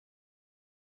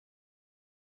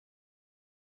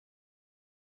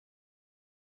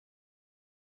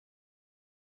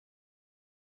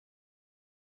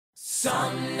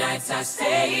Some nights I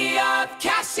stay up,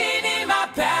 cashing in my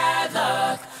bad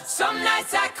luck. Some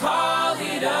nights I call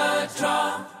it a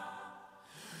draw.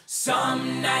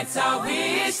 Some nights I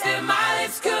wish that my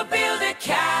lips could build a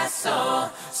castle.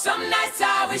 Some nights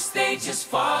I wish they'd just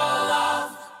fall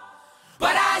off.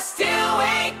 But I still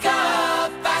wake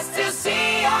up, I still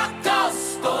see your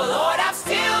ghost. Oh Lord, I'm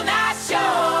still not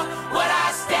sure what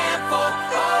I stand for.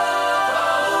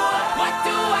 Oh, what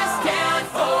do I stand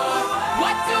for?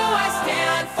 What do I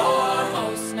stand for?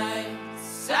 Most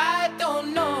nights I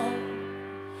don't know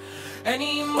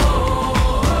anymore.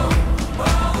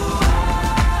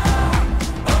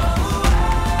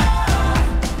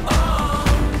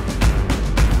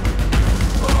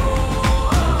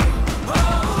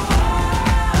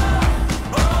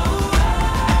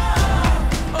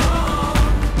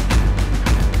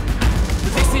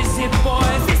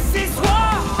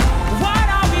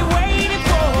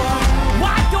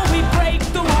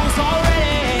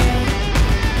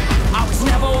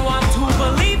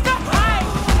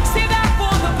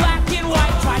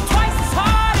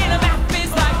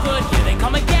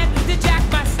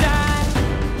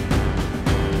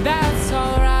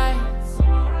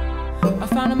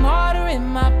 Found a martyr in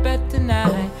my bed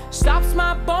tonight. Stops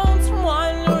my bones from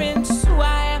wandering. Just who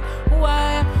I am, who I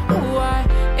am, who I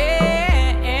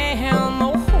am.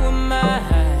 Oh, who am I?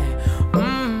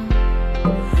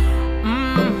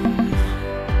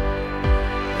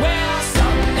 Well,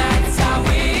 some nights I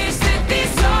wish that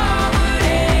this all would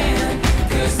end,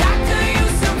 'cause I could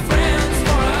use some friends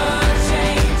for a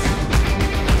change.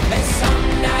 And some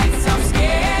nights I'm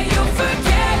scared you'll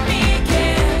forget me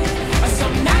again.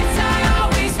 Some nights I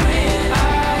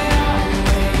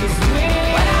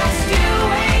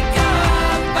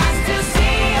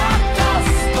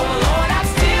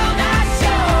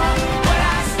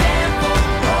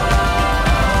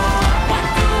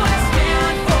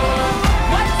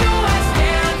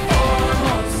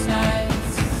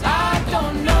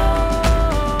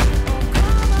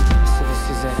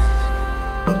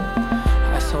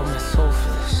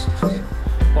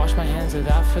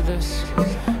out for this.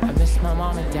 I miss my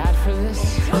mom and dad for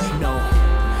this. No,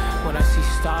 when I see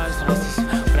stars,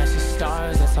 when I see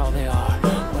stars, that's all they are.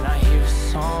 When I hear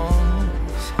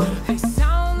songs, they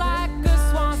sound like a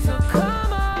swan. So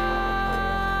come on,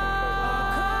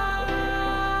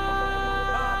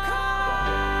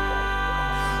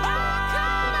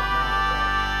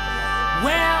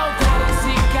 well, that's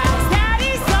it, guys. That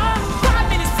is all. 5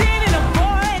 minutes in and I'm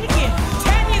bored again.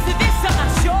 10 years of this, I'm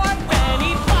not sure.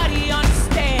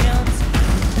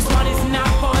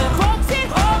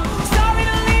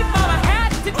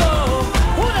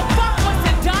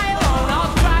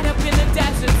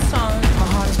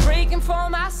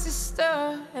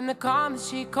 And the calm that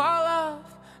she call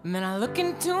off. And then I look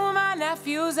into my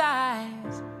nephew's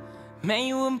eyes. Man,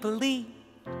 you wouldn't believe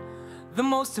the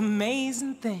most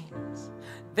amazing things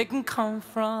that can come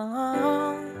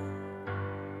from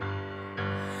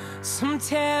some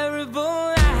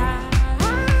terrible